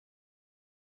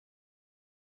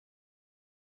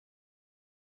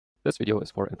This video is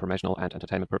for informational and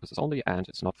entertainment purposes only, and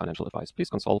it's not financial advice.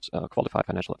 Please consult a qualified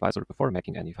financial advisor before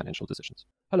making any financial decisions.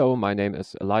 Hello, my name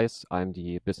is Elias. I'm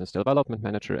the Business Development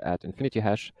Manager at Infinity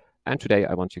Hash, and today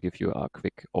I want to give you a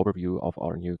quick overview of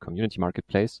our new community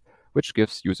marketplace, which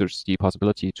gives users the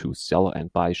possibility to sell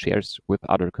and buy shares with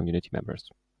other community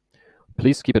members.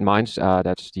 Please keep in mind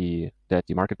that the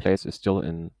marketplace is still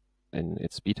in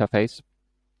its beta phase.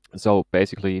 So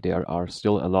basically, there are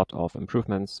still a lot of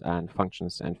improvements and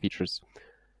functions and features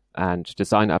and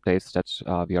design updates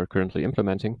that we are currently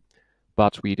implementing.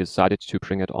 But we decided to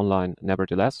bring it online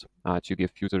nevertheless to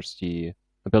give users the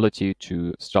ability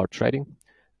to start trading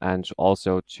and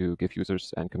also to give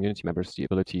users and community members the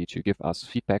ability to give us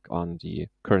feedback on the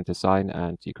current design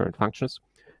and the current functions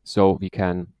so we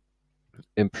can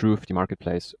improve the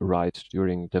marketplace right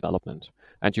during development.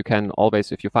 And you can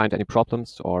always, if you find any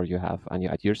problems or you have any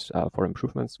ideas for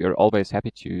improvements, we are always happy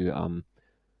to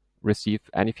receive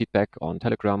any feedback on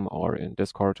Telegram or in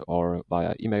Discord or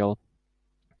via email.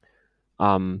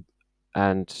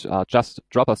 Just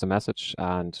drop us a message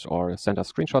or send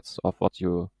us screenshots of what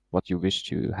you wish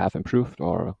to have improved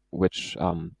or which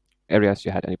areas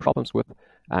you had any problems with,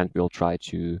 and we'll try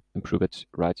to improve it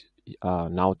right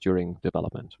now during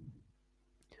development.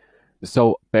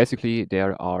 So basically,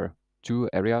 there are two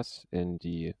areas in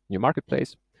the new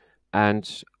marketplace. And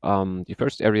the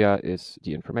first area is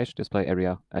the information display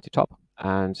area at the top.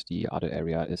 And the other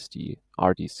area is the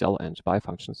sell and buy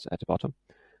functions at the bottom.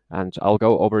 And I'll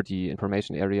go over the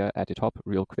information area at the top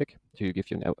real quick to give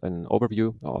you an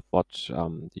overview of what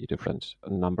the different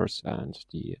numbers and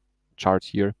the chart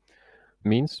here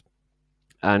means.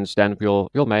 And then we'll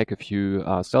make a few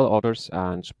sell orders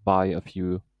and buy a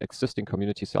few existing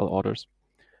community sell orders.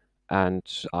 And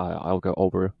I'll go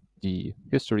over the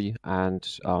history and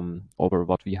over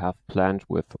what we have planned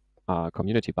with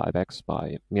community buybacks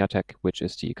by MEATEC, which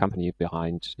is the company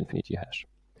behind Infinity Hash.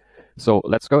 So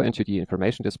let's go into the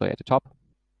information display at the top.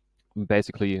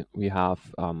 Basically, we have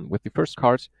with the first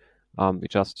card,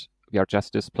 we are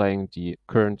just displaying the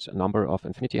current number of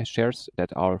Infinity Hash shares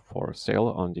that are for sale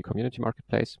on the community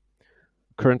marketplace.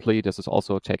 Currently, this is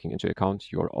also taking into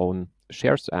account your own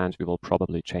shares, and we will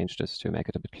probably change this to make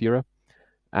it a bit clearer.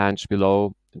 And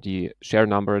below the share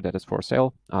number that is for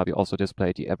sale, we also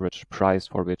display the average price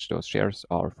for which those shares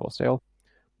are for sale.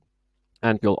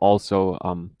 And we'll also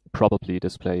probably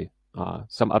display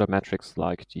some other metrics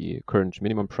like the current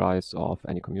minimum price of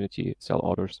any community sell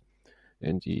orders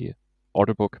in the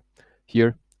order book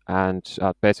here. And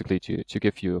basically to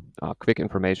give you quick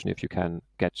information, if you can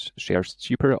get shares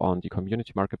cheaper on the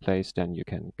community marketplace, then you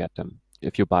can get them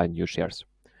if you buy new shares,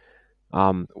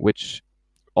 which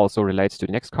also relates to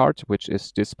the next card, which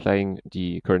is displaying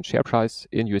the current share price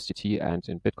in USDT and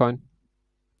in Bitcoin.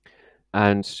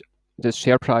 And this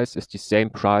share price is the same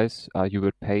price you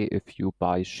would pay if you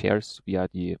buy shares via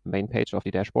the main page of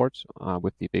the dashboard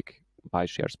with the big buy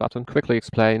shares button. Quickly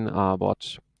explain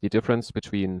what the difference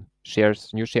between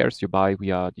new shares you buy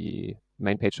via the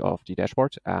main page of the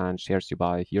dashboard and shares you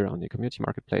buy here on the community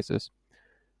marketplaces.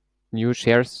 New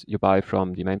shares you buy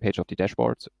from the main page of the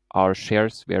dashboard are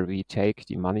shares where we take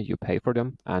the money you pay for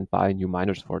them and buy new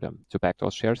miners for them to back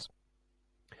those shares.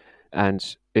 And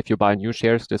if you buy new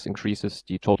shares, this increases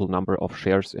the total number of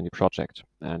shares in the project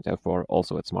and therefore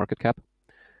also its market cap.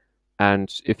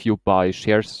 And if you buy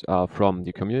shares from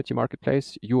the community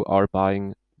marketplace, you are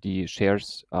buying the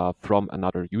shares from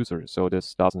another user. So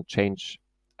this doesn't change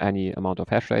any amount of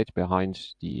hash rate behind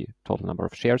the total number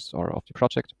of shares or of the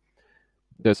project.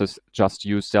 This is just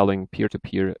you selling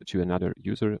peer-to-peer to another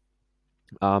user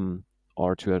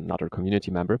or to another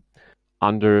community member.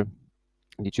 Under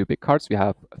the two big cards, we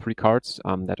have three cards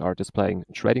that are displaying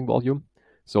trading volume.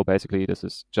 So basically, this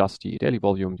is just the daily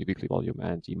volume, the weekly volume,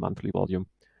 and the monthly volume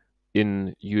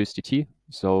in USDT.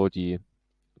 So the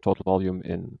total volume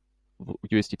in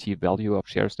USDT value of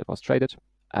shares that was traded.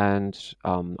 And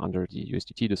under the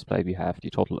USDT display, we have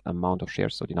the total amount of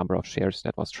shares, so the number of shares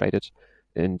that was traded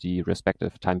in the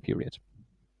respective time period.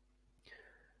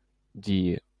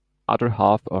 The other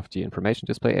half of the information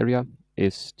display area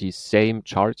is the same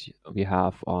chart we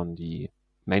have on the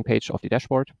main page of the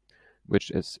dashboard,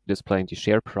 which is displaying the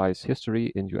share price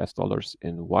history in US dollars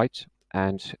in white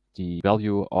and the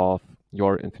value of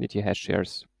your Infinity Hash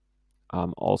shares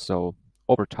also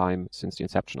over time since the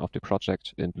inception of the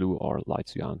project in blue or light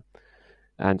cyan.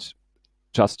 And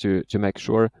just to make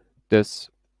sure, this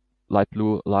light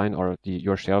blue line or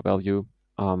your share value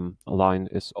line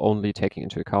is only taking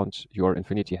into account your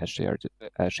Infinity Hash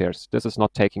shares. This is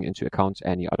not taking into account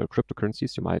any other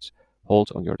cryptocurrencies you might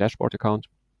hold on your dashboard account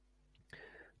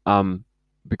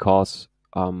because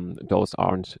those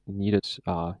aren't needed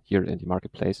here in the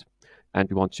marketplace. And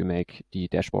we want to make the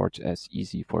dashboard as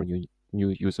easy for new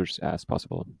users as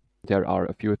possible. There are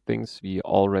a few things we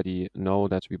already know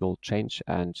that we will change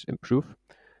and improve.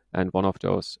 And one of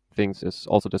those things is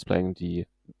also displaying the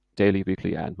daily,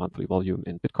 weekly, and monthly volume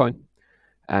in Bitcoin,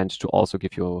 and to also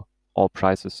give you all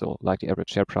prices, so like the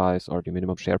average share price or the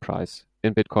minimum share price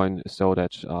in Bitcoin, so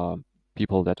that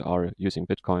people that are using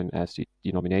Bitcoin as the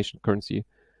denomination currency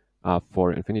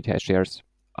for Infinity Hash shares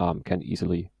can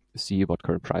easily see what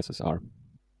current prices are.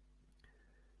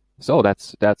 So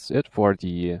that's it for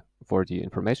the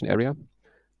information area.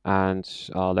 And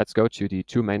let's go to the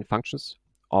two main functions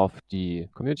of the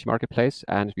community marketplace,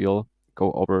 and we'll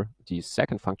go over the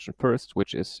second function first,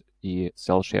 which is the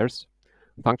sell shares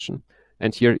function.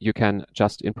 And here you can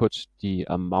just input the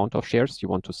amount of shares you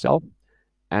want to sell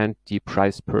and the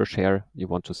price per share you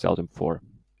want to sell them for.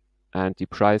 And the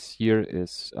price here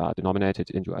is denominated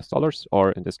in US dollars,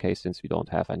 or in this case, since we don't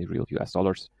have any real US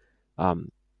dollars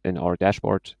in our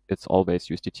dashboard, it's always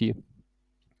USDT.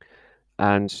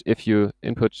 And if you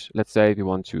input, let's say we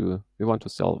want to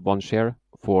sell one share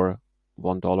for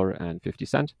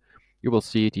 $1.50, you will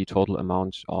see the total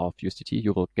amount of USDT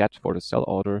you will get for the sell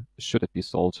order should it be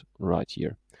sold right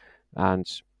here. And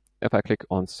if I click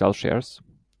on sell shares,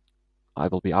 I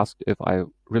will be asked if I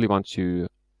really want to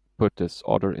put this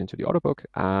order into the order book.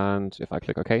 And if I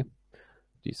click OK,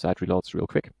 the site reloads real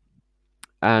quick.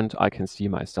 And I can see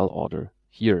my sell order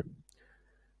here.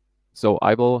 So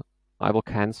I will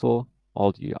cancel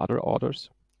all the other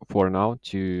orders for now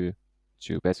to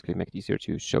basically make it easier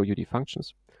to show you the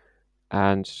functions.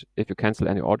 And if you cancel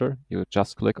any order, you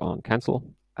just click on cancel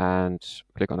and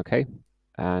click on OK,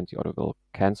 and the order will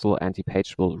cancel and the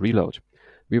page will reload.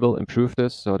 We will improve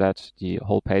this so that the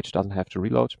whole page doesn't have to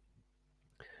reload.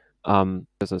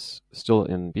 This is still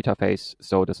in beta phase,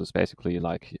 so this is basically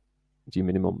like the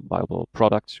minimum viable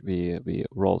product we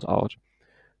rolled out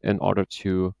in order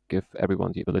to give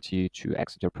everyone the ability to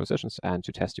exit their positions and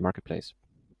to test the marketplace.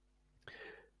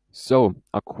 So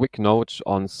a quick note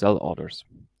on sell orders.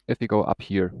 If we go up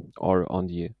here or on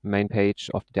the main page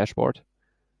of the dashboard,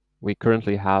 we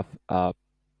currently have a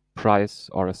price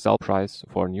or a sell price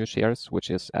for new shares, which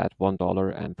is at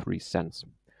 $1.03.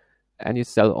 Any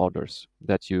sell orders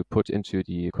that you put into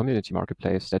the community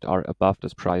marketplace that are above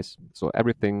this price, so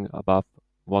everything above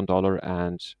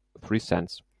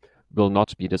 $1.03, will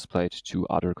not be displayed to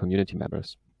other community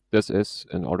members. This is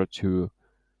in order to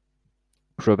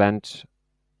prevent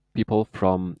people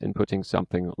from inputting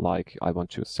something like, I want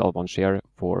to sell one share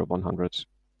for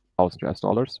 100,000 US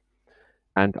dollars,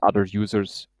 and other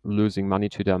users losing money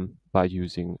to them by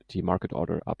using the market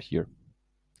order up here.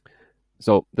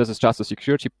 So this is just a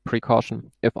security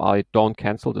precaution. If I don't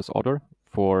cancel this order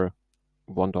for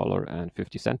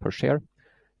 $1.50 per share,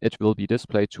 it will be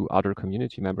displayed to other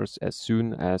community members as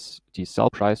soon as the sell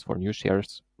price for new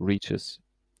shares reaches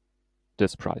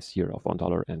this price here of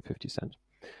 $1.50.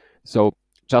 So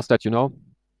just that you know,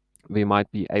 we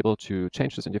might be able to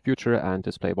change this in the future and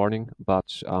display warning,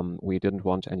 but we didn't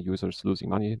want any users losing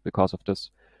money because of this.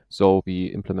 So we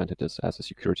implemented this as a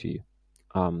security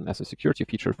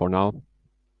feature for now.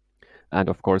 And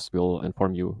of course, we'll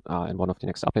inform you in one of the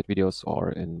next update videos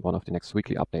or in one of the next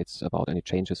weekly updates about any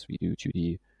changes we do to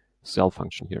the sell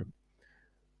function here.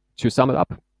 To sum it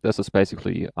up, this is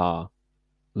basically a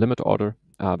limit order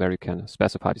where you can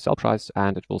specify the sell price,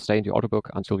 and it will stay in the order book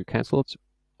until you cancel it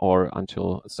or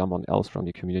until someone else from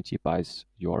the community buys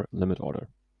your limit order.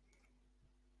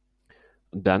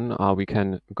 Then we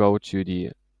can go to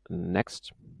the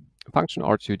next function,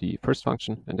 or to the first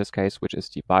function in this case, which is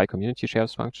the buy community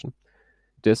shares function.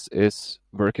 This is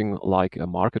working like a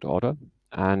market order,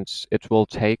 and it will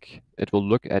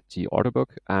look at the order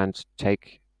book and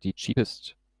take the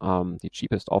cheapest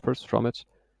offers from it,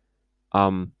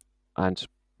 and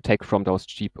take from those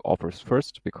cheap offers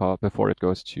first, before it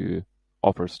goes to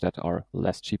offers that are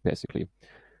less cheap, basically.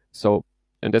 So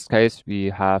in this case, we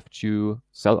have two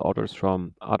sell orders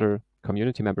from other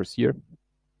community members here.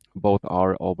 Both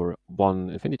are over one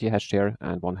Infinity Hash share,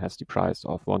 and one has the price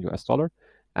of $1,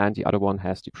 and the other one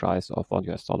has the price of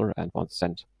 $1 and 1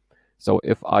 cent. So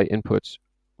if I input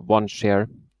one share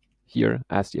here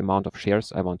as the amount of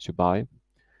shares I want to buy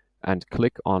and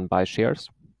click on buy shares,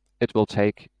 it will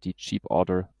take the cheap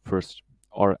order first.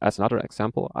 Or as another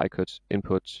example, I could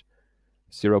input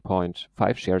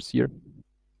 0.5 shares here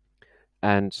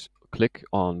and click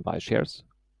on buy shares,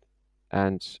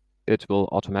 and it will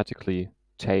automatically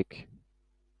take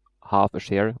half a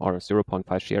share or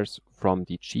 0.5 shares from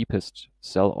the cheapest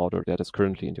sell order that is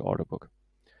currently in the order book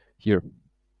here.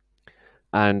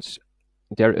 And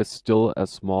there is still a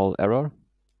small error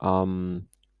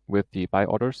with the buy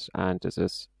orders, and this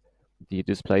is the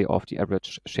display of the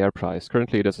average share price.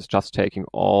 Currently, this is just taking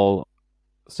all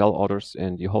sell orders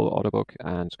in the whole order book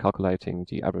and calculating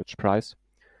the average price,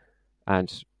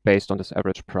 and based on this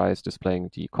average price displaying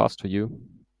the cost to you.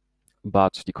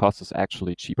 But the cost is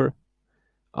actually cheaper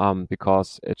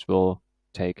because it will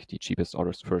take the cheapest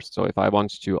orders first. So if I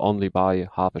want to only buy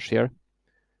half a share,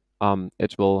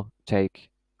 it will take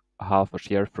half a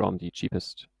share from the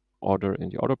cheapest order in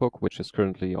the order book, which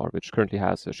currently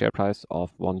has a share price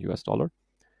of $1.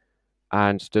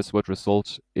 And this would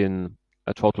result in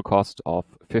a total cost of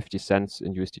 50 cents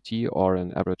in USDT, or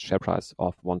an average share price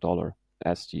of $1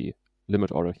 as the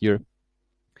limit order here.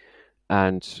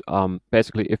 And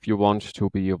basically, if you want to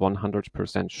be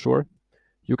 100% sure,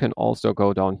 you can also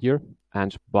go down here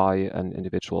and buy an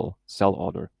individual sell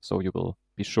order. So you will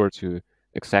be sure to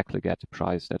exactly get the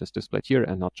price that is displayed here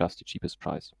and not just the cheapest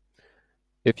price.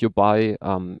 If you buy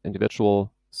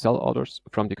individual sell orders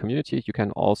from the community, you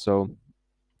can also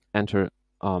enter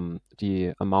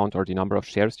the amount or the number of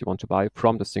shares you want to buy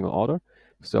from the single order.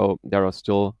 So there are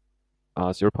still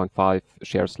 0.5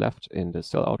 shares left in the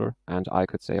sell order, and I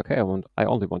could say, okay, I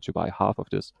only want to buy half of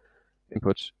this.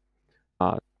 Input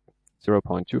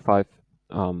 0.25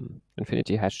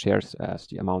 infinity hash shares as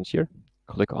the amount here.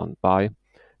 Click on buy,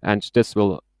 and this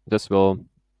will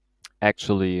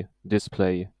actually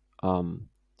display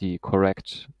the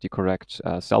correct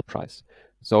sell price.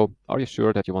 So are you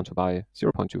sure that you want to buy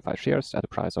 0.25 shares at a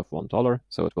price of $1?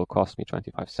 So it will cost me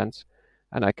 25 cents.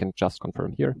 And I can just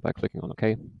confirm here by clicking on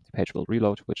OK. The page will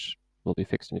reload, which will be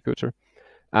fixed in the future.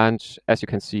 And as you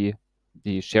can see,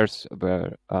 the shares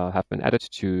have been added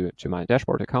to my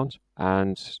dashboard account.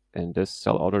 And in this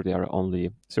sell order, there are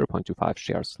only 0.25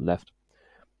 shares left.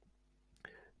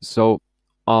 So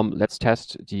let's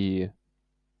test the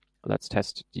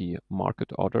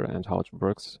market order and how it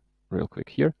works real quick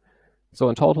here. So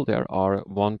in total, there are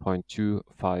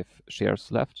 1.25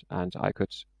 shares left, and I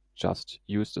could just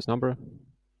use this number,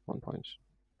 1.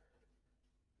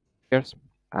 shares,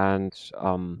 and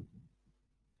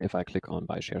if I click on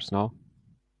buy shares now,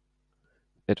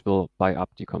 it will buy up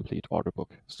the complete order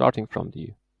book, starting from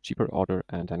the cheaper order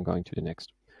and then going to the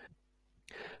next.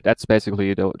 That's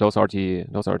basically those are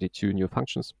the two new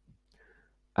functions,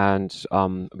 and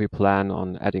we plan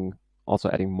on adding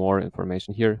more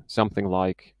information here, something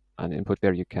like an input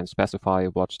where you can specify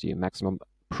what the maximum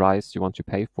price you want to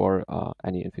pay for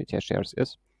any Infinity shares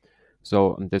is.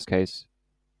 So in this case,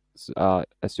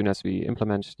 as soon as we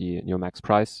implement the new max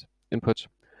price input,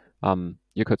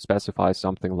 you could specify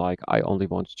something like, I only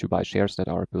want to buy shares that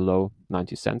are below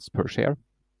 90 cents per share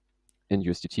in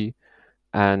USDT,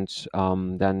 and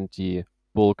then the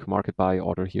bulk market buy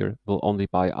order here will only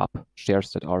buy up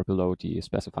shares that are below the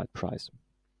specified price.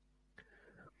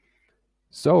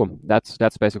 So that's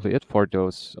basically it for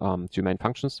those two main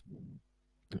functions.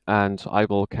 And I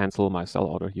will cancel my sell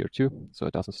order here too, so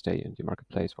it doesn't stay in the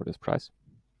marketplace for this price.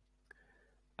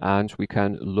 And we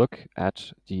can look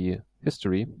at the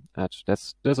history.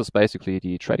 This is basically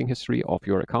the trading history of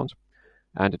your account,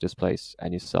 and it displays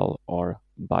any sell or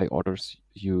buy orders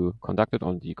you conducted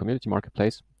on the community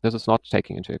marketplace. This is not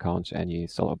taking into account any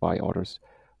sell or buy orders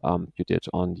you did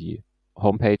on the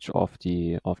homepage of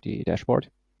the dashboard.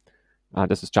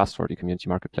 This is just for the community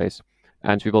marketplace,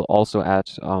 and we will also add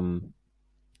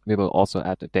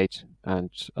a date and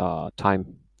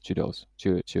time to those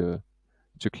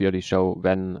to clearly show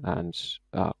when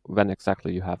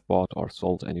exactly you have bought or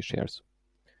sold any shares.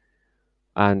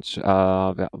 And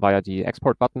via the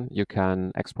export button, you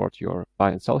can export your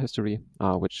buy and sell history,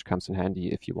 which comes in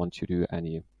handy if you want to do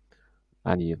any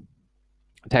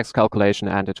tax calculation,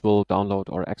 and it will download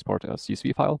or export a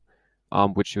CSV file,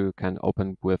 which you can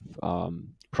open with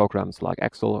programs like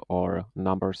Excel or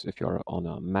Numbers if you're on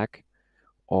a Mac,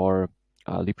 or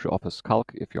LibreOffice Calc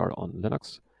if you're on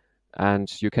Linux. And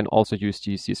you can also use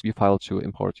the CSV file to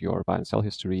import your buy and sell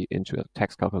history into a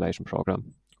tax calculation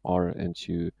program or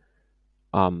into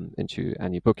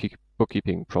any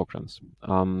bookkeeping programs.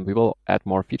 We will add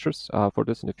more features for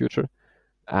this in the future,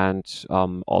 and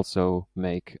also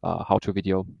make a how-to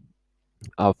video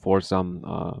for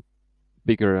some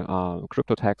bigger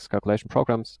crypto tax calculation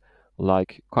programs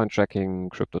like coin tracking,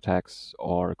 crypto tax,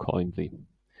 or Coinbly.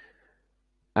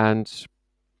 And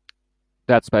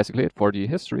that's basically it for the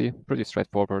history, pretty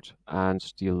straightforward. And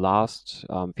the last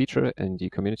feature in the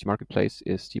community marketplace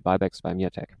is the buybacks by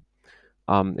MEATEC.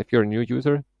 If you're a new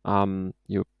user,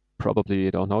 you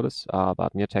probably don't know this,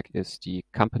 but MEATEC is the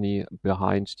company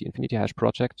behind the Infinity Hash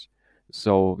project.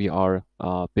 So we are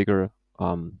a bigger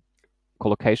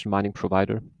colocation mining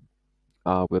provider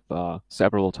with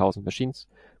several thousand machines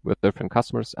with different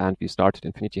customers, and we started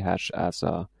Infinity Hash as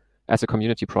a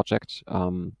community project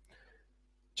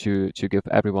to give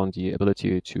everyone the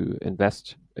ability to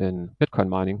invest in Bitcoin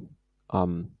mining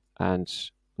and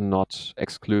not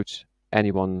exclude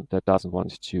anyone that doesn't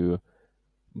want to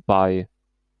buy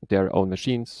their own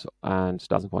machines and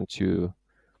doesn't want to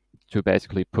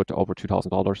basically put over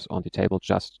 $2,000 on the table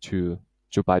just to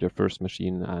buy their first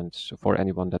machine, and for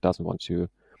anyone that doesn't want to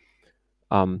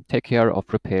take care of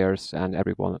repairs and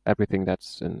everything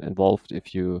that's involved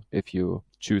if you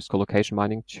choose colocation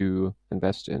mining to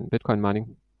invest in Bitcoin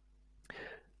mining.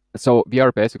 So we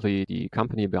are basically the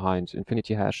company behind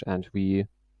Infinity Hash, and we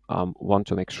want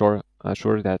to make sure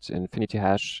that Infinity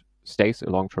Hash stays a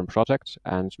long-term project,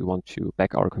 and we want to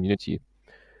back our community.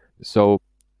 So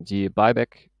the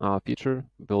buyback feature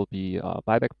will be a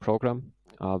buyback program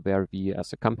where we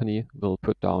as a company will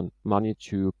put down money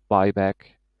to buy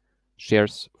back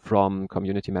shares from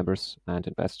community members and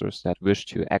investors that wish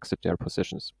to exit their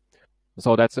positions.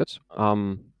 So that's it.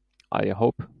 I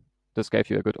hope this gave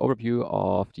you a good overview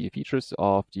of the features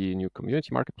of the new community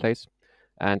marketplace.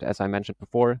 And as I mentioned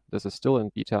before, this is still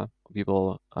in beta. We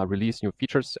will release new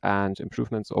features and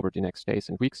improvements over the next days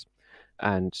and weeks.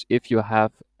 And if you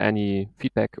have any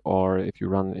feedback or if you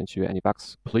run into any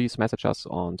bugs, please message us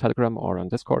on Telegram or on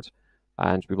Discord,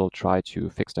 and we will try to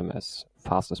fix them as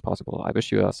fast as possible. I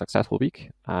wish you a successful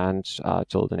week, and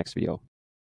till the next video.